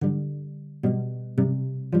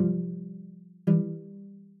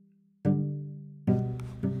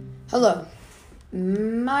Hello,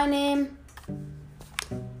 my name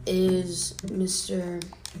is Mr.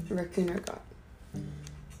 Raccoon God.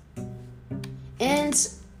 And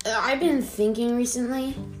I've been thinking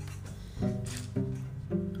recently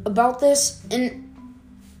about this, and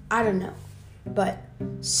I don't know, but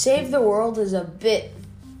Save the World is a bit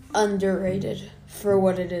underrated for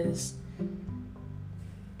what it is.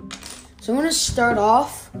 So I'm going to start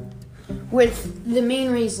off with the main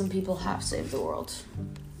reason people have Save the World.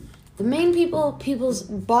 The main people's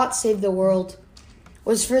bought Save the World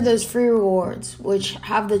was for those free rewards, which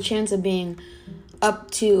have the chance of being up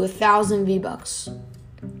to 1,000 V-Bucks.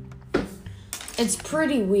 It's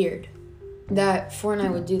pretty weird that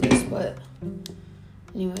Fortnite would do this, but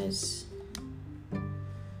anyways,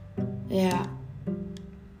 yeah.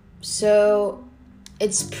 So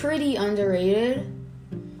it's pretty underrated.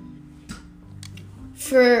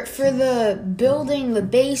 For the building, the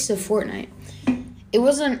base of Fortnite, it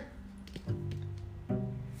wasn't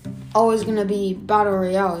always gonna be Battle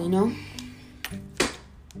Royale, you know?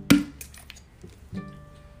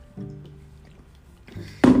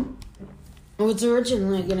 It was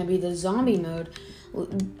originally gonna be the zombie mode,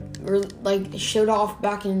 or like showed off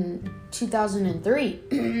back in 2003,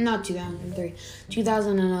 not 2003,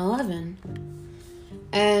 2011.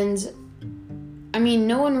 And I mean,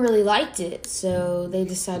 no one really liked it, so they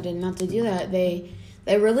decided not to do that. They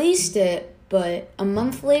released it, but a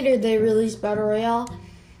month later they released Battle Royale.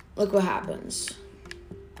 Look what happens.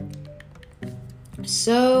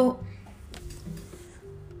 So,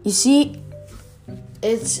 you see,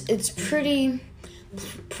 it's pretty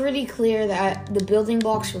clear that the building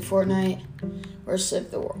blocks for Fortnite were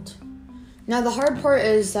Save the World. Now, the hard part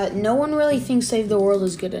is that no one really thinks Save the World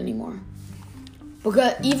is good anymore.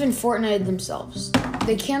 Because even Fortnite themselves,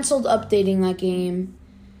 they canceled updating that game.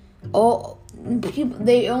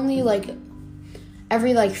 They only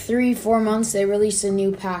every 3-4 months they release a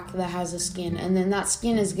new pack that has a skin, and then that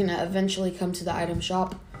skin is gonna eventually come to the item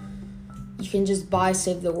shop. You can just buy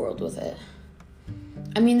Save the World with it.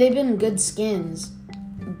 I mean, they've been good skins,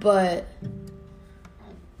 but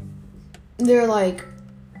they're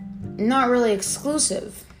not really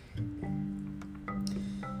exclusive.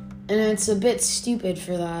 And it's a bit stupid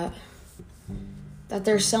for that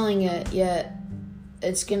they're selling it, yet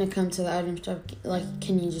it's gonna come to the item shop.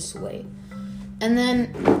 Can you just wait? And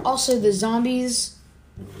then also the zombies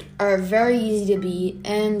are very easy to beat,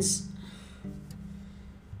 and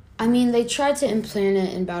I mean, they tried to implant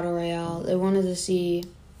it in Battle Royale. They wanted to see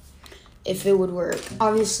if it would work.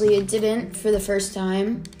 Obviously it didn't for the first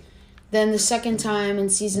time. Then the second time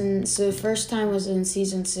so the first time was in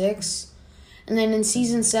season 6. And then in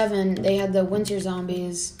season 7, they had the winter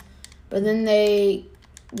zombies, but then they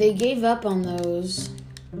gave up on those.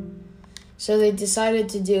 So they decided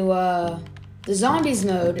to do the zombies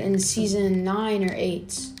mode in season 9 or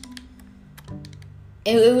 8.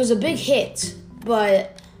 It was a big hit,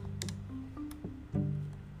 but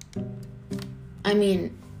I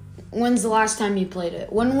mean, when's the last time you played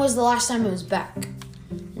it? When was the last time it was back?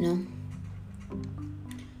 You know?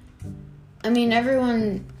 I mean,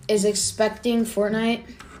 everyone is expecting Fortnite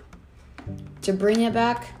to bring it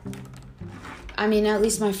back. I mean, at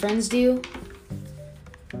least my friends do.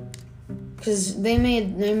 Because they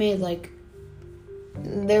made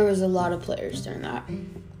there was a lot of players during that.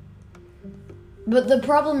 But the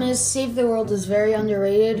problem is Save the World is very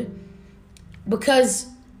underrated because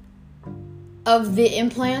of the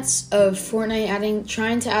implants of Fortnite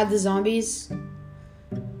trying to add the zombies.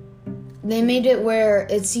 They made it where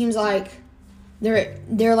it seems like they're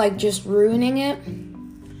just ruining it.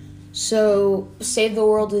 So Save the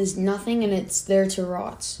World is nothing and it's there to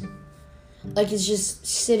rot. It's just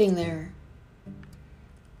sitting there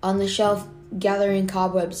on the shelf gathering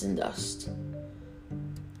cobwebs and dust.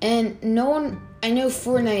 And no one, I know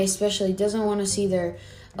Fortnite especially, doesn't want to see their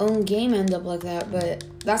own game end up like that, but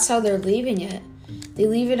that's how they're leaving it. They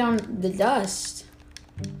leave it on the dust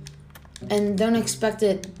and don't expect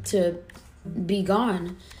it to be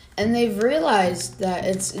gone. And they've realized that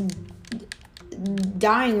it's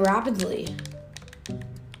dying rapidly.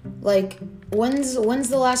 When's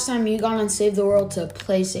the last time you got on Save the World to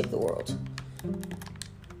play Save the World?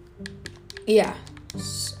 Yeah,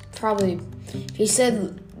 probably. If he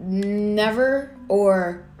said never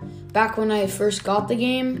or back when I first got the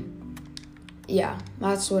game, yeah,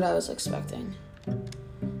 that's what I was expecting.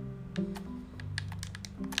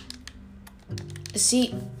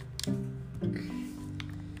 See,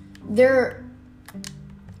 they're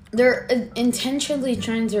intentionally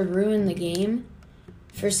trying to ruin the game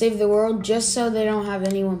for Save the World just so they don't have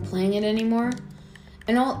anyone playing it anymore.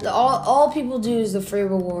 And all people do is the free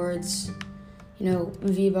rewards.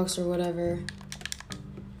 V-Bucks or whatever.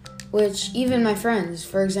 Which even my friends,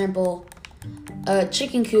 for example,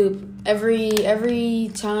 Chicken Coop, every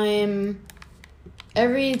time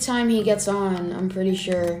he gets on, I'm pretty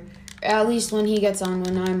sure, at least when he gets on,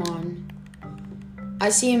 when I'm on, I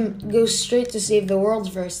see him go straight to save the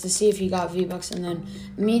world first to see if he got V-Bucks and then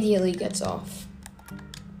immediately gets off.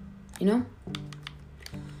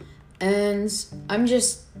 And I'm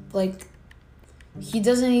just, like, he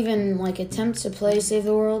doesn't even, like, attempt to play Save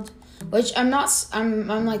the World, which I'm not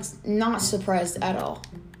surprised at all.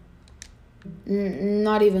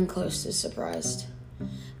 Not even close to surprised.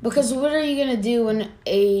 Because what are you going to do when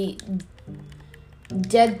a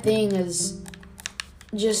dead thing is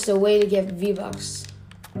just a way to get V-Bucks?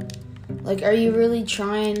 Like, are you really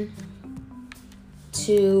trying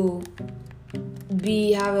to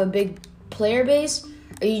have a big player base? Or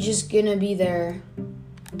are you just going to be there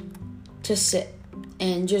to sit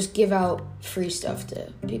and just give out free stuff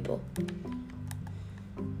to people?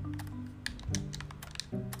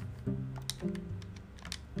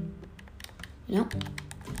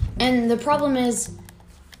 And the problem is,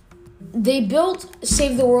 they built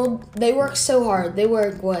Save the World. They work so hard. They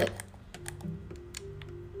work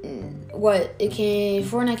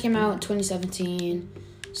Fortnite came out in 2017,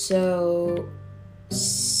 so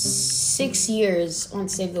 6 years on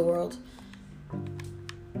Save the World.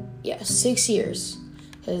 Yeah, 6 years,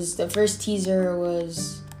 because the first teaser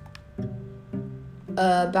was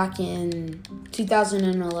back in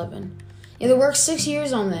 2011. Yeah, they worked 6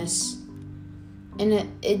 years on this, and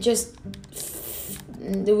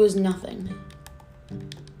there was nothing.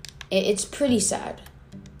 It's pretty sad.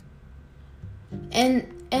 And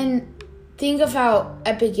think of how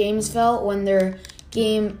Epic Games felt when their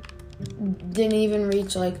game didn't even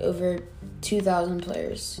reach like over 2,000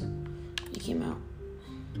 players. It came out.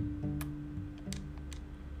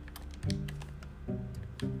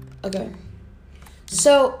 Okay.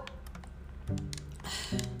 So,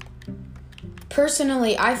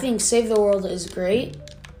 personally, I think Save the World is great.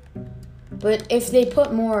 But if they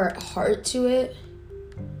put more heart to it,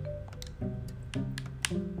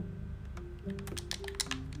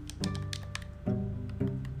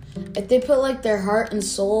 if they put like their heart and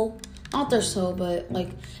soul, not their soul, but like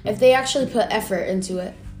if they actually put effort into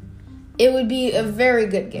it, it would be a very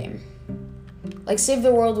good game. Like Save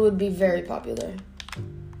the World would be very popular.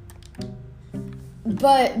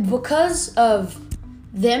 But because of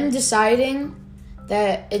them deciding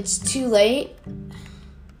that it's too late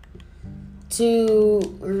to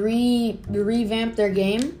revamp their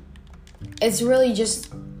game, it's really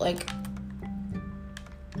just like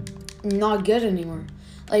not good anymore.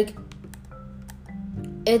 Like,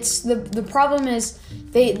 it's the problem is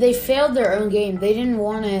they failed their own game. They didn't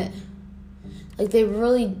want it. Like, they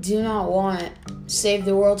really do not want Save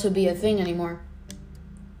the World to be a thing anymore.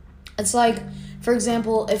 It's like, for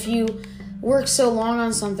example, if you work so long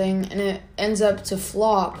on something and it ends up to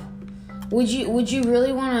flop, would you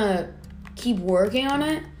really want to keep working on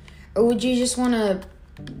it, or would you just want to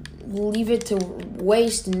leave it to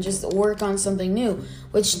waste and just work on something new?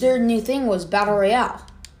 Which their new thing was Battle Royale.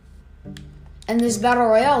 And this Battle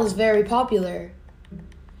Royale is very popular.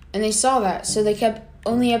 And they saw that, so they kept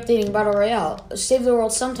only updating Battle Royale. Save the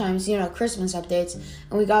World sometimes, Christmas updates.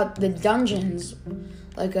 And we got the dungeons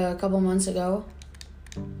like a couple months ago.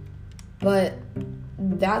 But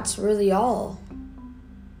that's really all.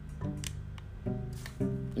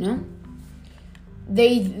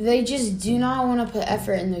 They just do not want to put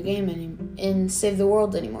effort in the game in Save the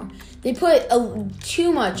World anymore. They put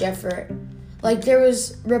too much effort. Like, there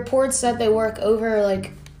was reports that they work over,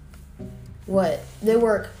 they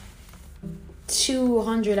work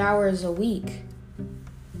 200 hours a week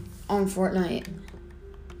on Fortnite.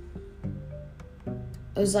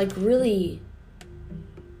 It was, really,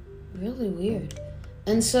 really weird.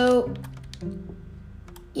 And so,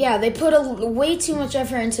 yeah, they put way too much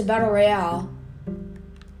effort into Battle Royale.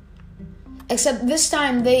 Except this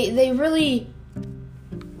time, they really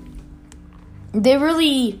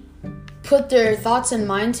put their thoughts and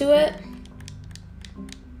mind to it,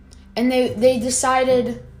 and they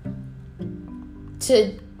decided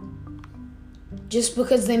to, just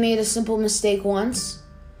because they made a simple mistake once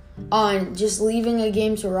on just leaving a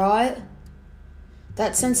game to rot,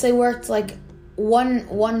 that since they worked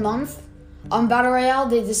one month on Battle Royale,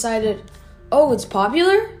 they decided, oh, it's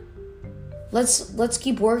popular? Let's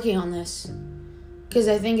keep working on this, because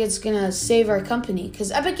I think it's gonna save our company.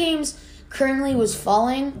 Because Epic Games currently was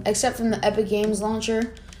falling, except from the Epic Games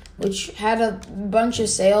launcher, which had a bunch of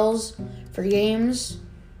sales for games,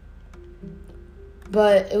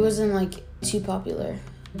 but it wasn't too popular,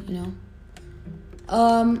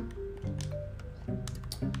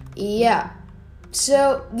 Yeah.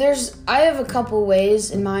 So I have a couple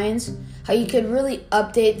ways in mind how you could really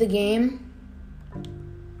update the game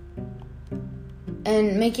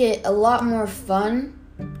and make it a lot more fun.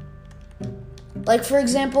 Like, for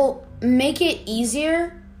example, make it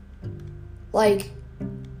easier. Like,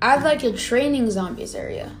 add like a training zombies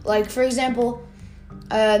area. Like, for example,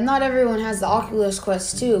 not everyone has the Oculus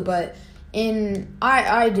Quest 2, but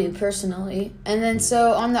I do personally. And then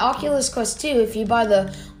so on the Oculus Quest 2, if you buy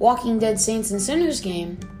the Walking Dead Saints and Sinners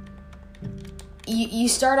game, you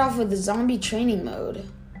start off with the zombie training mode.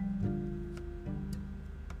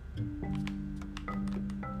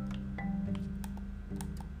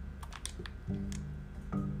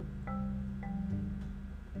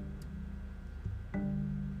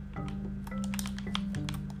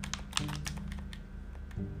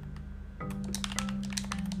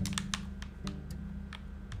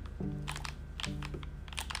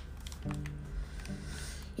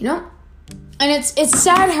 You know? And it's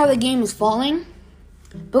sad how the game is falling,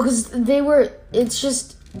 because it's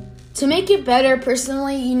just, to make it better,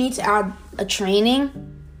 personally, you need to add a training.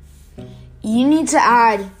 You need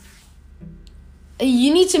to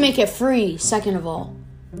make it free, second of all.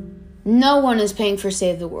 No one is paying for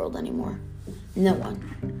Save the World anymore. No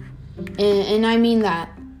one. And I mean that.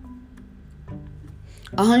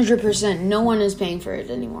 100%, no one is paying for it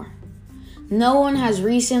anymore. No one has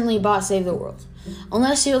recently bought Save the World.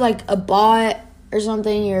 Unless you're like a bot or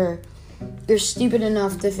something, you're stupid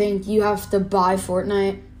enough to think you have to buy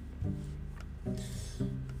Fortnite.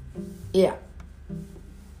 Yeah.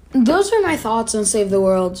 Those are my thoughts on Save the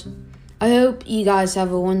World. I hope you guys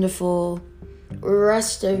have a wonderful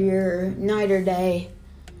rest of your night or day.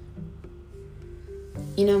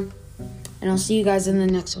 And I'll see you guys in the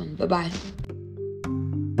next one. Bye-bye.